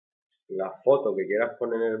la foto que quieras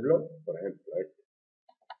poner en el blog, por ejemplo, este.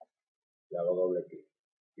 Le hago doble clic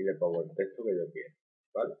y le pongo el texto que yo quiero,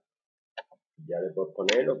 ¿vale? Ya le puedes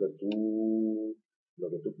poner lo que tú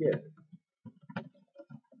quieras.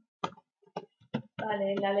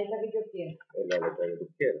 Vale, en la letra que yo quiero. En la letra que tú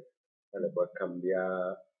quieras. O sea, le puedes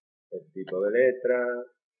cambiar el tipo de letra,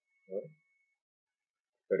 ¿no?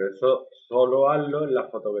 Pero eso solo hazlo en la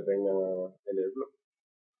foto que tenga en el blog.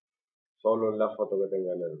 Solo en la foto que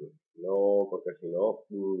tenga en el blog. No, porque si no,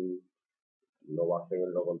 no va a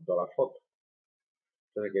hacerlo con todas las fotos.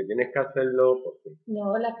 Entonces, que tienes que hacerlo, pues sí.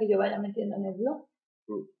 No, las que yo vaya metiendo en el blog.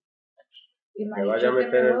 Y Que vaya a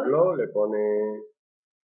meter en el blog, le pone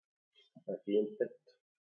aquí en texto.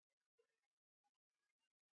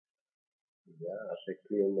 Ya, hace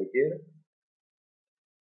clic donde quiera.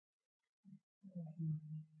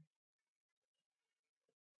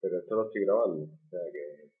 Pero esto lo estoy grabando. O sea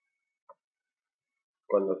que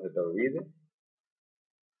cuando se te olvide,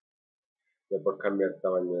 le puedes cambiar el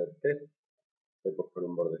tamaño del texto. Le puedes poner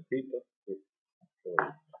un bordecito. ¿Sí?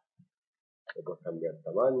 Le puedes cambiar el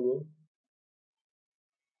tamaño.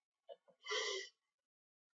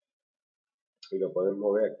 Y lo puedes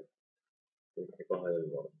mover aquí. Tienes que coger el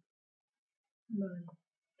borde. Vale.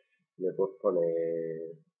 Le puedes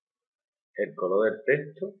poner el color del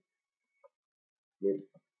texto. Mira,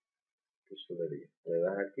 qué chulería. Le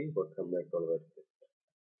das aquí y puedes cambiar el color del texto.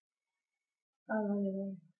 Ah, vale,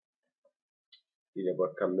 vale. Y le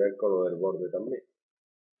puedes cambiar el color del borde también.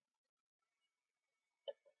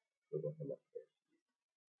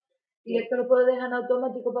 ¿Y esto lo puedo dejar en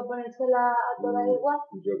automático para ponérsela a todas igual?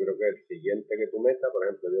 Yo creo que el siguiente que tú metas, por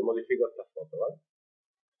ejemplo, yo modifico esta foto, ¿vale?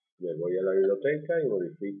 Me voy a la biblioteca y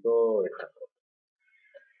modifico esta foto.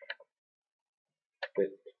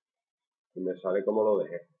 Texto. Y me sale como lo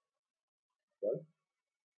dejé. ¿Vale?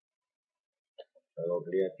 Hago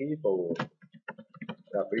clic aquí y pongo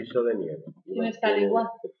capricho de nieve. Y me sale igual.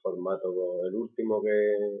 El formato, el último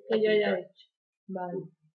que yo haya hecho. Vale.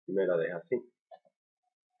 Y me la deja así.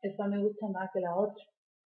 Esta me gusta más que la otra.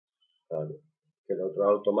 Claro. Que el otro es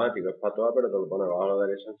automático, es para todas, pero te lo pones abajo a la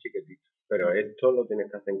derecha en chiquitito. Pero esto lo tienes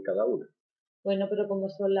que hacer en cada una. Bueno, pero como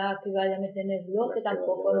son las que vaya a meter en el blog, que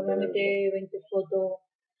tampoco no voy a meter 20 fotos.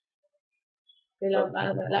 Que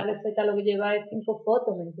la receta lo que lleva es 5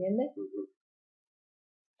 fotos, ¿me entiendes?